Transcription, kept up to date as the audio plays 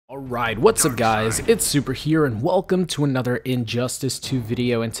Alright, what's up guys, it's Super here and welcome to another Injustice 2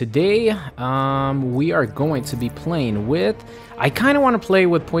 video, and today we are going to be playing with, I kind of want to play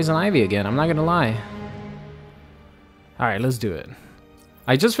with Poison Ivy again, I'm not gonna lie. Alright, let's do it.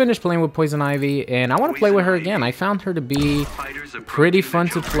 I just finished playing with Poison Ivy and I want to play with her again. I found her to be pretty fun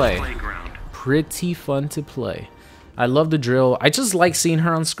to play. Pretty fun to play. I love the drill, I just like seeing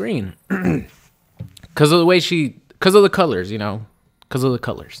her on screen. Because of the way because of the colors, you know. Because of the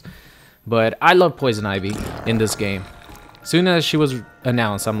colors. But I love Poison Ivy in this game. As soon as she was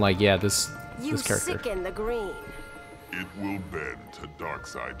announced, I'm like, yeah, this character. Sicken the green. It will bend to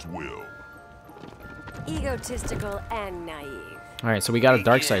Darkseid's will. Egotistical and naive. Alright, so we got a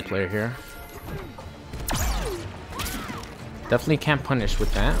Darkseid player here. Definitely can't punish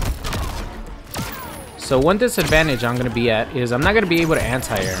with that. So one disadvantage I'm going to be at is I'm not going to be able to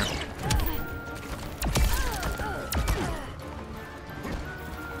anti-air.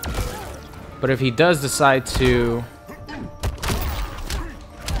 But if he does decide to...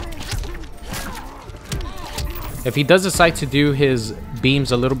 If he does decide to do his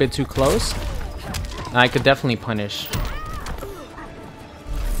beams a little bit too close, I could definitely punish.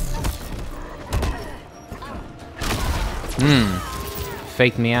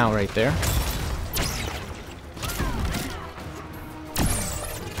 Faked me out right there.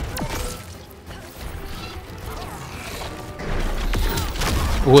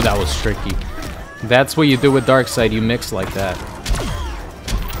 Oh, that was tricky. That's what you do with Darkseid, you mix like that.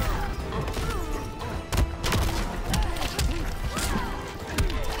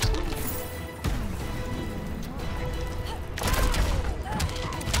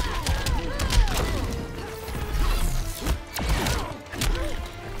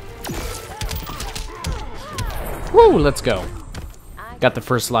 Woo, let's go. Got the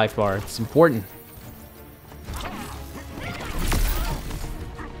first life bar, it's important.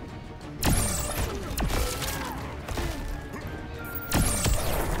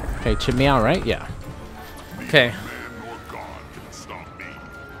 Okay, chip me out, right? Yeah. Okay.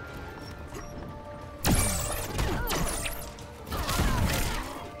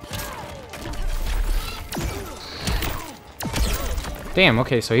 Damn,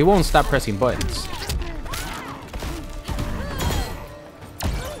 okay, so he won't stop pressing buttons.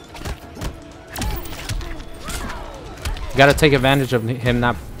 Gotta take advantage of him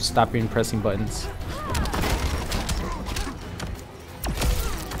not stopping pressing buttons.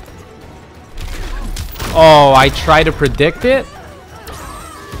 Oh, I tried to predict it.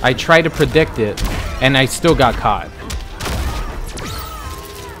 And I still got caught.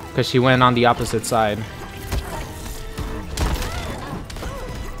 Because she went on the opposite side.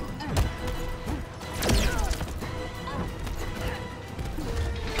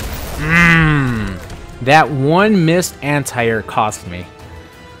 That one missed anti-air cost me.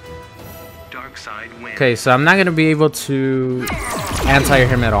 Okay, so I'm not going to be able to anti-air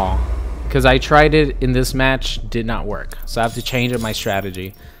him at all. Because I tried it in this match, did not work. So I have to change up my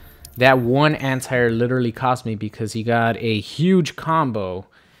strategy. That one anti-air literally cost me because he got a huge combo.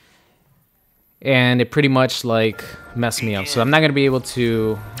 And it pretty much like messed me up. So I'm not going to be able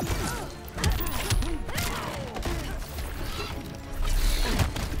to...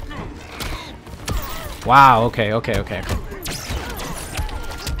 Wow, okay. Okay.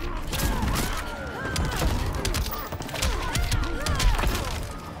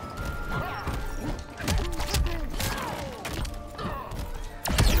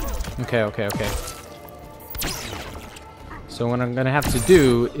 So what I'm gonna have to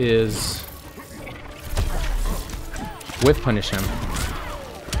do is whiff punish him.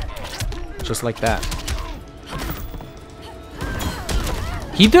 Just like that.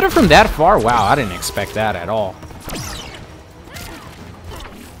 He did it from that far? Wow, I didn't expect that at all.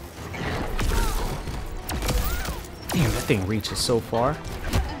 Damn, that thing reaches so far.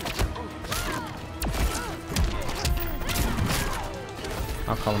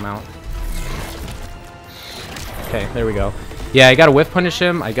 I'll call him out. Okay, there we go. Yeah, I gotta whiff punish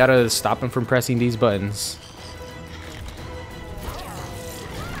him. I gotta stop him from pressing these buttons.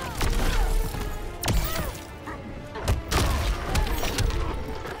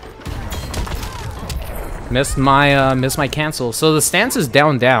 Missed my cancel. So the stance is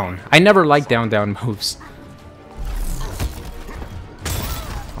down. I never like down moves.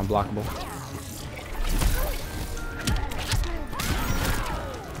 Unblockable.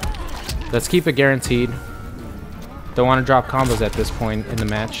 Let's keep it guaranteed. Don't want to drop combos at this point in the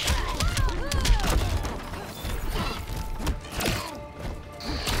match.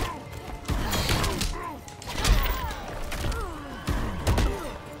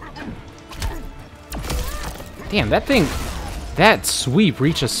 Damn, that thing That sweep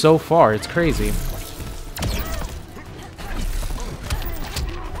reaches so far, it's crazy.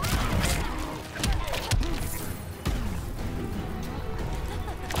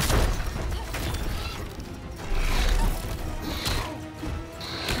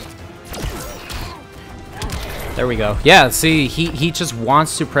 There we go. Yeah, see, he just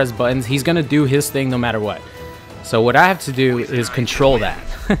wants to press buttons. He's gonna do his thing no matter what. So what I have to do is control that.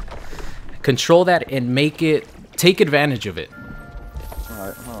 Control that and make it, take advantage of it.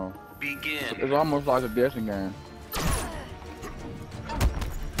 Alright, hold on. Begin. It's almost like a guessing game.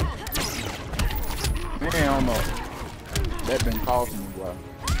 Man, I don't know. That been costing me, boy.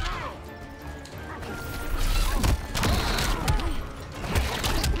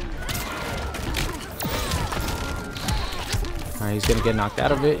 Alright, he's gonna get knocked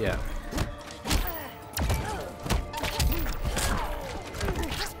out of it, yeah.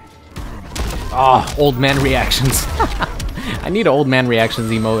 Oh, old man reactions. I need an old man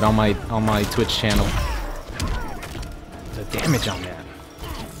reactions emote on my Twitch channel. The damage on that.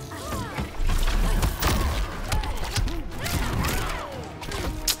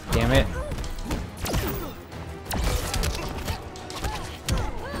 Damn it.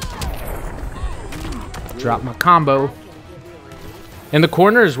 Drop my combo. In the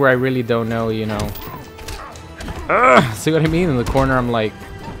corners where I really don't know, you know. Ugh, see what I mean? In the corner, I'm like,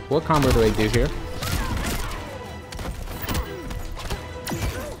 what combo do I do here?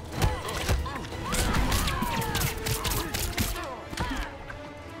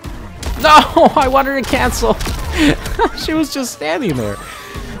 No, I wanted to cancel. She was just standing there.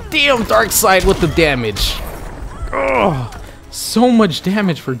 Damn, Darkseid with the damage. Oh, so much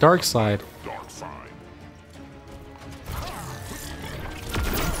damage for Darkseid.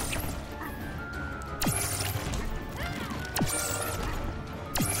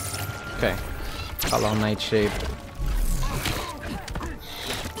 Okay, Hollow Nightshade.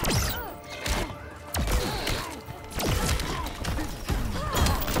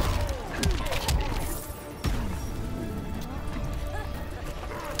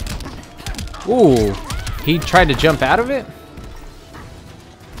 Ooh, he tried to jump out of it?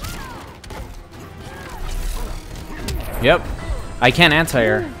 Yep, I can't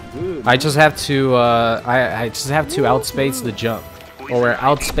anti-air. I just have to, I just have to outspace the jump. Or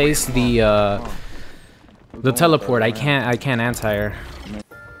outspace the teleport. I can't anti-air.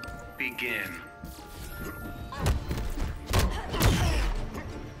 Begin.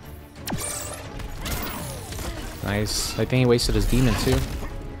 Nice. I think he wasted his demon too.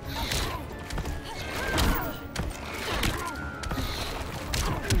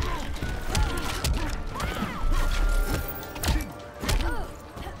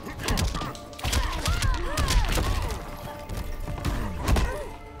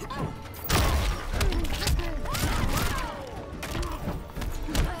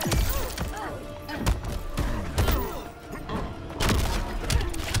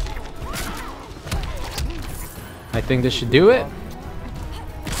 I think this should do it.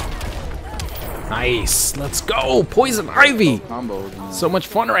 Nice. Let's go. Poison Ivy. Combos. So much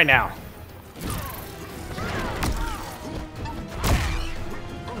fun right now.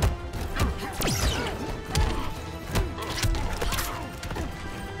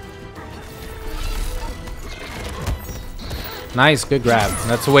 Nice. Good grab.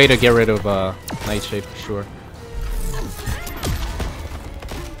 That's a way to get rid of Nightshade for sure.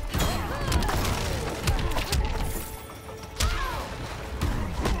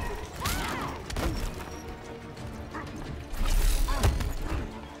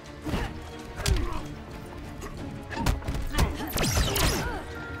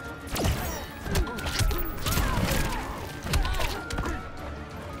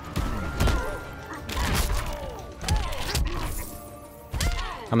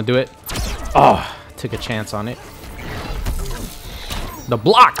 I'm gonna do it. Oh, took a chance on it. The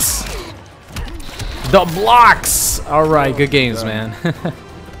blocks! The blocks! Alright, good games, man.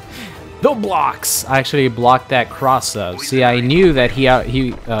 The blocks! I actually blocked that cross up. See, I knew that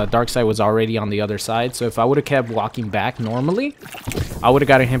Darkseid was already on the other side, so if I would have kept walking back normally, I would have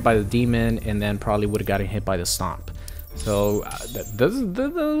gotten hit by the demon and then probably would have gotten hit by the stomp. So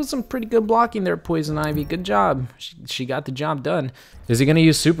that was some pretty good blocking there, Poison Ivy. Good job. She got the job done. Is he gonna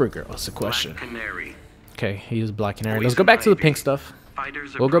use Supergirl? That's the question. Okay, he used Black Canary. Let's go back to the pink stuff.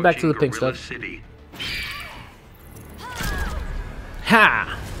 We'll go back to the pink stuff.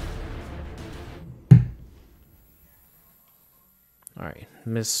 Ha! All right,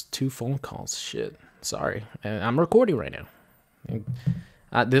 missed 2 phone calls. Shit, sorry. I'm recording right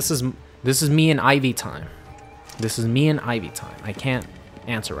now. This is me and Ivy time. This is me and Ivy time. I can't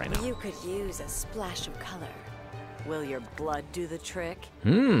answer right now. You could use a splash of color. Will your blood do the trick?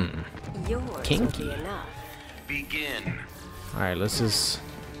 Hmm. Yours will Kinky. be enough. Begin. Alright, let's just...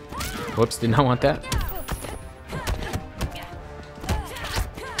 Whoops, did not want that.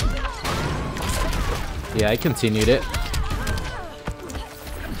 Yeah, I continued it.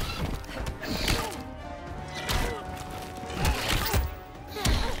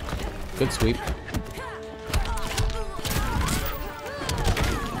 Good sweep.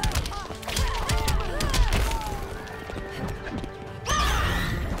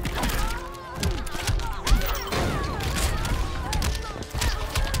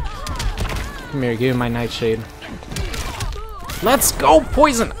 Come here, give me my Nightshade. Let's go,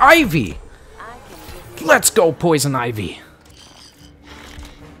 Poison Ivy! Let's go, Poison Ivy!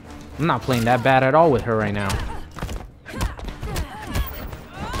 I'm not playing that bad at all with her right now.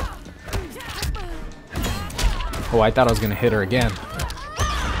 Oh, I thought I was gonna hit her again.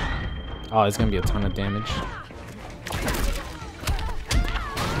 Oh, it's gonna be a ton of damage.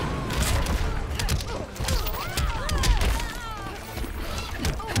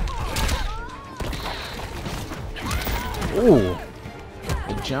 Ooh,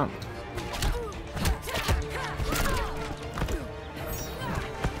 good jump.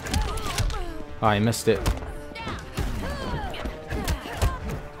 Oh, I missed it.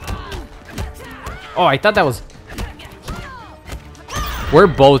 Oh, I thought that was... We're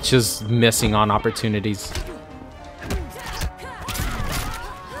both just missing on opportunities.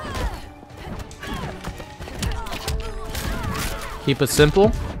 Keep it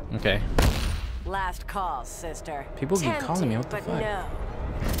simple? Okay. Last call, sister. People keep calling me, what the Tempting, fuck? no.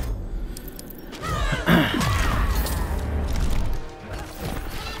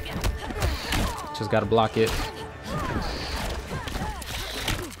 Just gotta block it.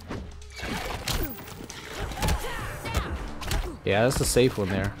 Yeah, that's a safe one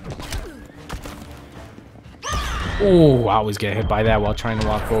there. Ooh, I always get hit by that while trying to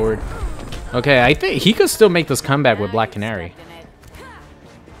walk forward. Okay, I think he could still make this comeback with Black Canary.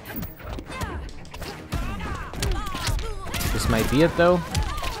 This might be it though.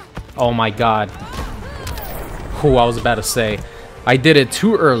 Oh my god. Ooh, I was about to say. I did it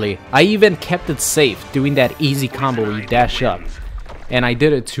too early. I even kept it safe, doing that easy combo where you dash up. And I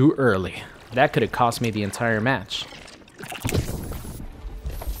did it too early. That could have cost me the entire match.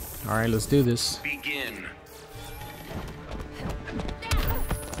 Alright, let's do this. Begin.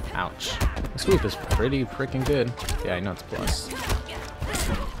 Ouch. The sweep is pretty freaking good. Yeah, I know it's plus.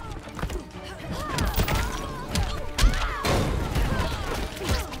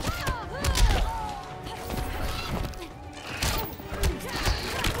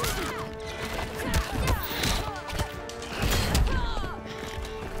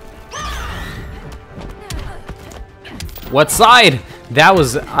 What side? That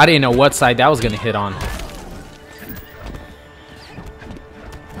was... I didn't know what side that was gonna hit on.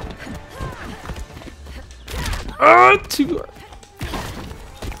 Too...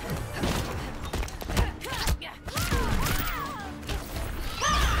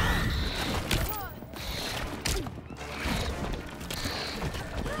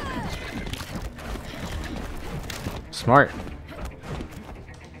 Smart.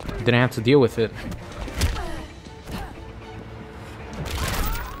 Didn't have to deal with it.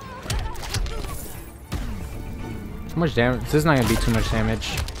 Too much damage. This is not gonna be too much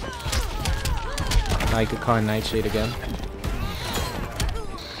damage. I could call in Nightshade again.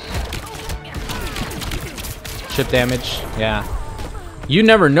 Chip damage. Yeah. You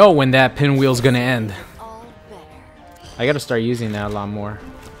never know when that pinwheel's gonna end. I gotta start using that a lot more.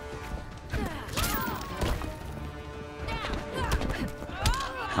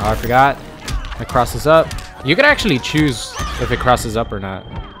 Oh, I forgot. It crosses up. You could actually choose if it crosses up or not.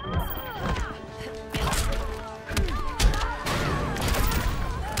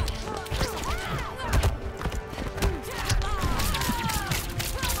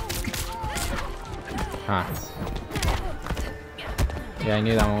 Huh. Yeah, I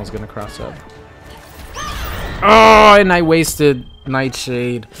knew that one was gonna cross up. Oh, and I wasted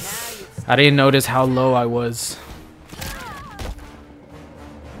Nightshade. I didn't notice how low I was.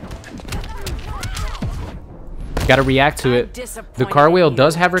 Gotta react to it. The car wheel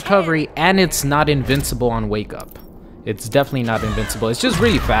does have recovery, and it's not invincible on wake up. It's definitely not invincible. It's just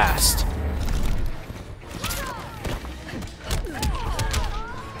really fast.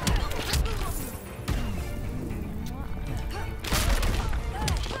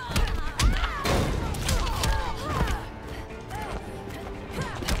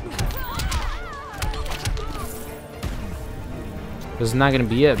 This is not gonna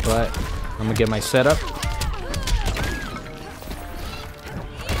be it, but I'm gonna get my setup.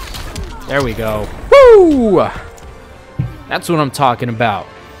 There we go. Woo! That's what I'm talking about.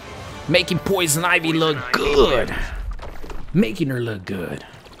 Making Poison Ivy look good. Making her look good.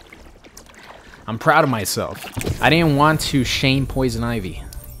 I'm proud of myself. I didn't want to shame Poison Ivy.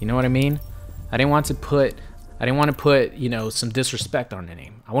 You know what I mean? I didn't want to put, you know, some disrespect on her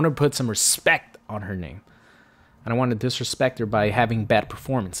name. I want to put some respect on her name. I don't want to disrespect her by having bad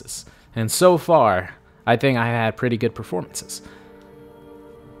performances. And so far, I think I had pretty good performances.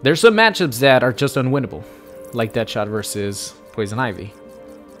 There's some matchups that are just unwinnable, like Deadshot versus Poison Ivy.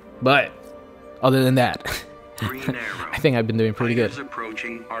 But other than that, I think I've been doing pretty good.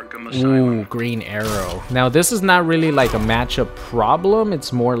 Ooh, Green Arrow. Now this is not really like a matchup problem.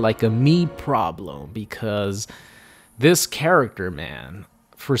 It's more like a me problem because this character, man,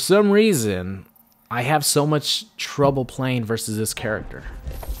 for some reason, I have so much trouble playing versus this character.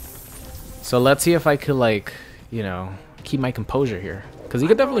 So let's see if I could, like, you know, keep my composure here. Because he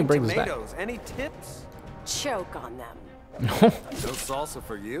could definitely bring this back. Any tips? Choke on them. No. No salsa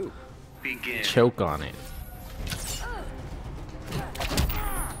for you. Begin. Choke on it.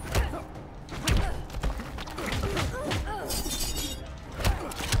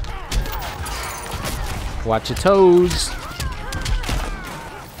 Watch your toes.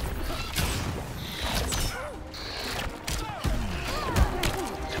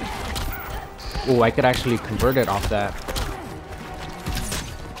 Oh, I could actually convert it off that.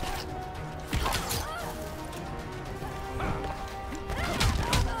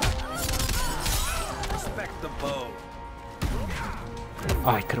 Respect the bow. Oh,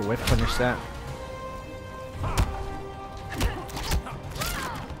 I could have whip punished that.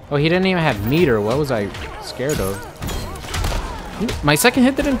 Oh, he didn't even have meter. What was I scared of? My second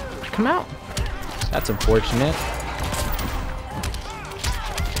hit didn't come out. That's unfortunate.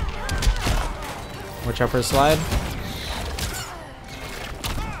 Watch out for a slide.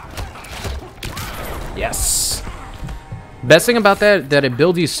 Yes. Best thing about that it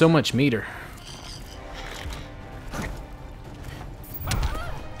builds you so much meter.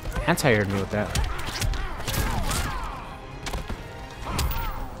 Anti-aired me with that.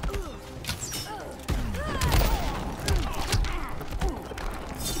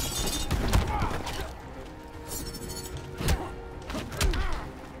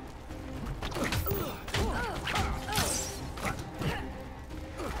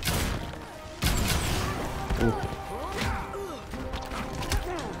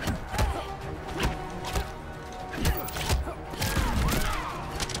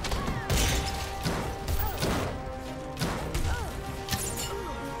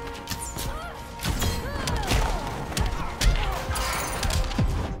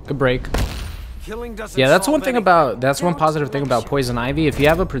 Good break. Yeah, that's one thing about, that's one positive thing about Poison Ivy. If you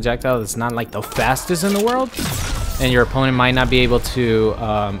have a projectile that's not like the fastest in the world, and your opponent might not be able to,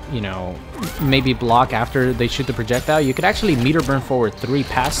 you know, maybe block after they shoot the projectile, you could actually meter burn forward 3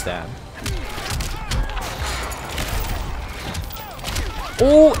 past that.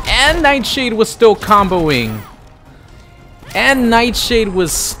 Oh, and Nightshade was still comboing. And Nightshade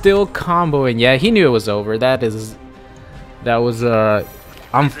was still comboing. Yeah, he knew it was over. That was,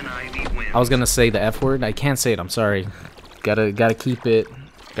 I was gonna say the F word. I can't say it. I'm sorry. Gotta keep it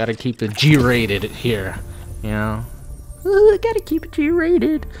G-rated here. You know. Gotta keep it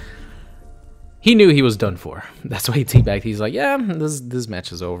G-rated. He knew he was done for. That's why he teabagged. He's like, yeah, this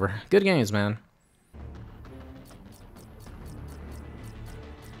match is over. Good games, man.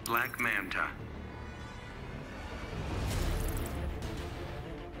 Black Manta.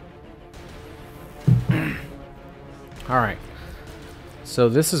 All right. So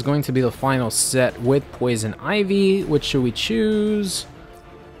this is going to be the final set with Poison Ivy. Which should we choose?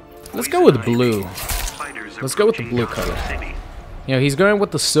 Let's go with blue. Let's go with the blue color. You know, he's going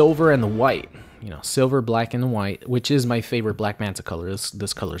with the silver and the white. You know, silver, black, and white, which is my favorite Black Manta color.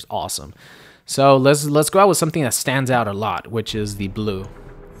 This color is awesome. So let's go out with something that stands out a lot, which is the blue.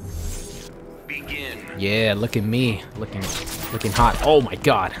 Begin. Yeah, look at me, looking hot. Oh my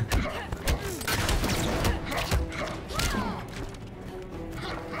god.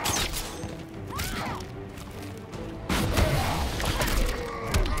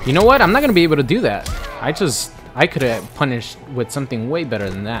 You know what? I'm not gonna be able to do that. I could have punished with something way better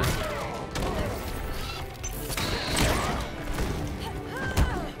than that.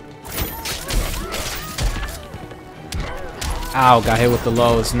 Ow, got hit with the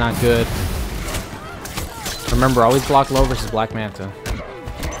low. It's not good. Remember, always block low versus Black Manta.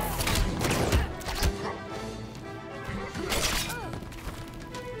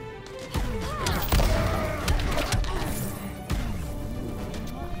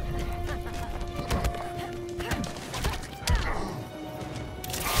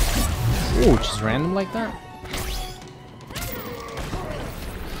 Ooh, just random like that?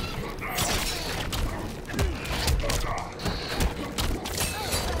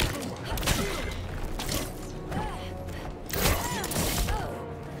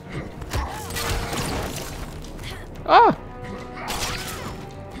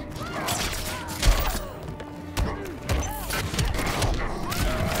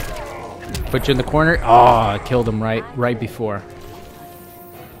 Put you in the corner. Oh, I killed him right before.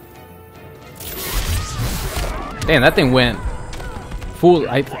 Damn, that thing went full.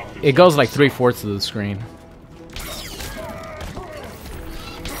 It goes like 3/4 of the screen.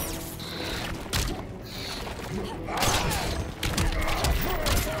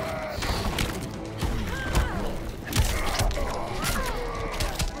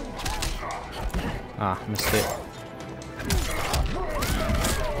 Ah, missed it.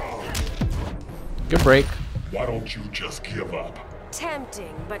 Good break. Why don't you just give up?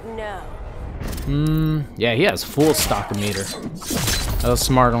 Tempting, but no. Yeah, he has full stock of meter. That was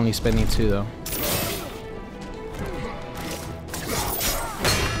smart, only spending 2 though. You're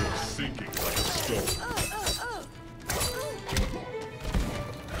sinking like a stone.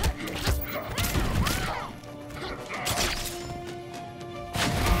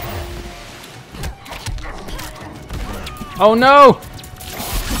 Oh no!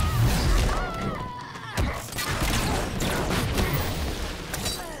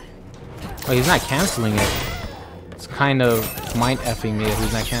 Oh, he's not canceling it. It's kind of mind effing me that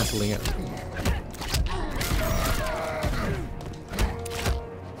he's not canceling it.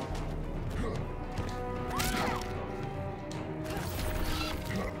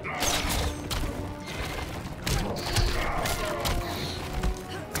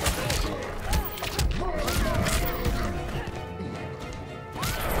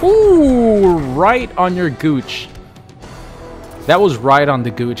 Ooh, right on your gooch. That was right on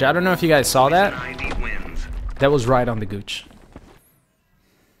the gooch. I don't know if you guys saw that. That was right on the gooch.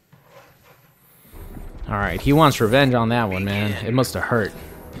 Alright, he wants revenge on that one, man. It must have hurt.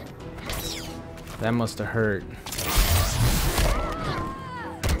 That must have hurt.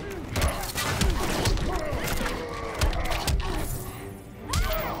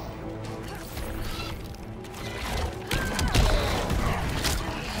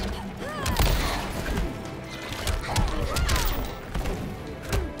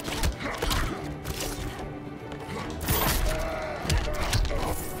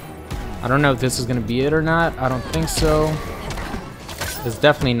 I don't know if this is gonna be it or not. I don't think so. It's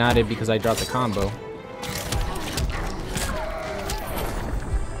definitely not it because I dropped the combo.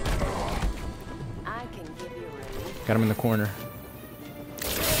 I can give you relief. Got him in the corner.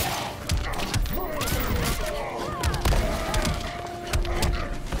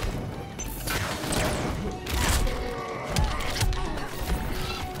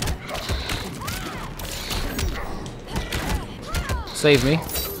 Save me.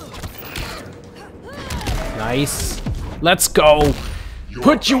 Nice. Let's go.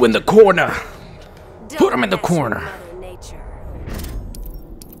 Put you in the corner. Put him in the corner.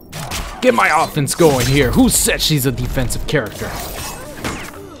 Get my offense going here. Who said she's a defensive character?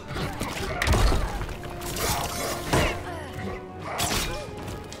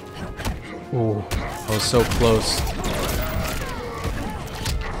 Ooh, I was so close.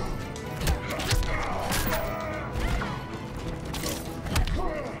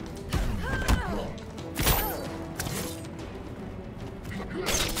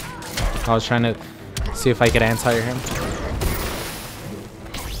 I was trying to see if I could anti him.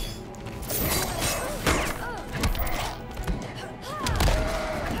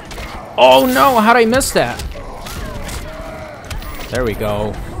 Oh no, how'd I miss that? There we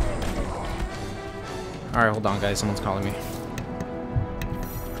go. Alright, hold on guys, someone's calling me.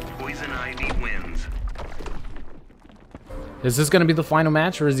 Poison Ivy wins. Is this gonna be the final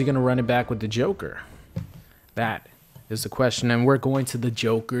match or is he gonna run it back with the Joker? That is the question, and we're going to the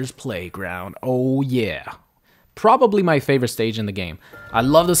Joker's Playground. Oh yeah. Probably my favorite stage in the game. I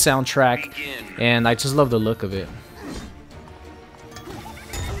love the soundtrack, and I just love the look of it.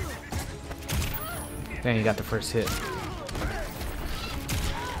 Dang, he got the first hit.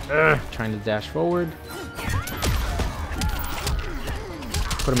 Trying to dash forward.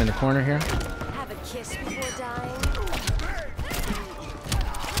 Put him in the corner here. Have a kiss before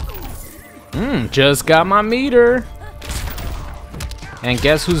dying. Just got my meter. And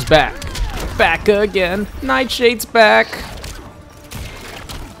guess who's back? Back again. Nightshade's back.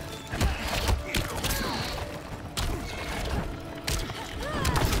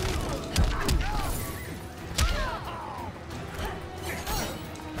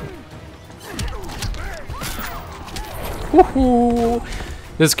 Woohoo!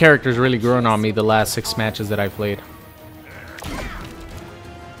 This character's really grown on me the last 6 matches that I played.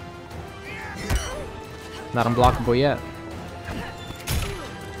 Not unblockable yet.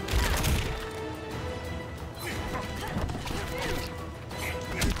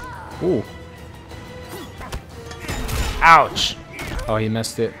 Ooh. Ouch. Oh, he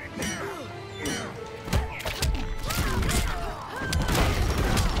missed it.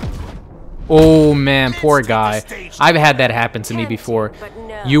 Oh man, poor guy. I've had that happen to me before.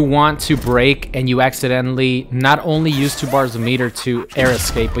 You want to break and you accidentally not only use 2 bars of meter to air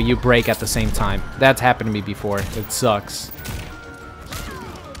escape, but you break at the same time. That's happened to me before. It sucks.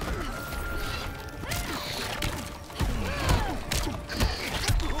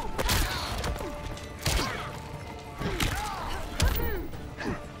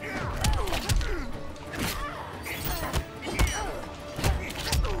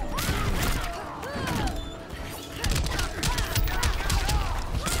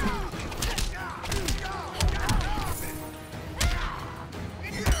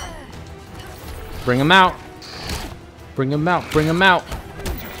 Bring him out. Bring him out. Bring him out.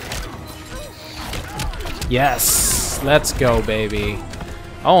 Yes. Let's go, baby.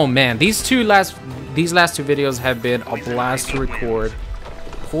 Oh man, these last 2 videos have been a blast to record.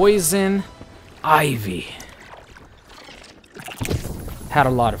 Poison Ivy. Had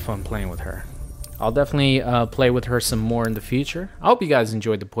a lot of fun playing with her. I'll definitely play with her some more in the future. I hope you guys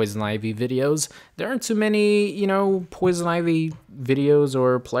enjoyed the Poison Ivy videos. There aren't too many, you know, Poison Ivy videos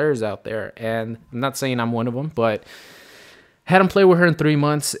or players out there. And I'm not saying I'm one of them, but hadn't played with her in 3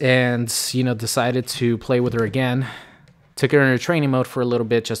 months and, you know, decided to play with her again. Took her in a training mode for a little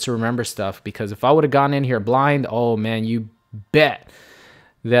bit just to remember stuff. Because if I would have gone in here blind, oh man, you bet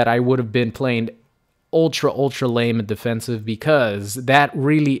that I would have been playing ultra lame and defensive, because that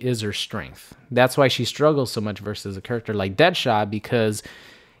really is her strength. That's why she struggles so much versus a character like Deadshot, because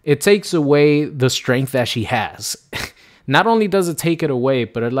it takes away the strength that she has. Not only does it take it away,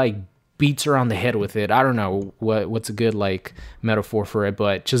 but it like beats her on the head with it. I don't know what's a good like metaphor for it,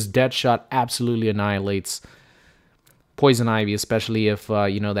 but just Deadshot absolutely annihilates Poison Ivy, especially if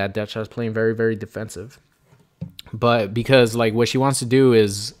you know that Deadshot's playing very defensive. But because like what she wants to do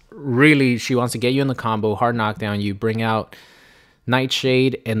is really, she wants to get you in the combo, hard knockdown, you bring out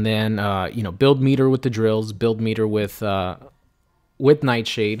Nightshade, and then you know, build meter with the drills, build meter with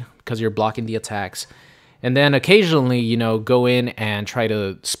Nightshade because you're blocking the attacks, and then occasionally, you know, go in and try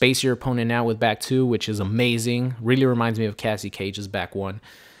to space your opponent out with back 2, which is amazing. Really reminds me of Cassie Cage's back 1.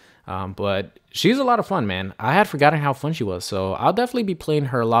 But she's a lot of fun, man. I had forgotten how fun she was, so I'll definitely be playing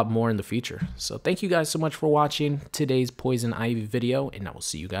her a lot more in the future. So thank you guys so much for watching today's Poison Ivy video, and I will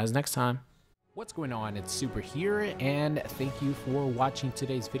see you guys next time. What's going on? It's Super here, and thank you for watching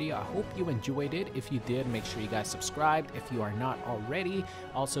today's video. I hope you enjoyed it. If you did, make sure you guys subscribed if you are not already.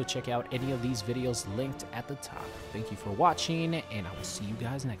 Also, check out any of these videos linked at the top. Thank you for watching, and I will see you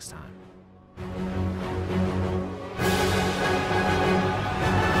guys next time.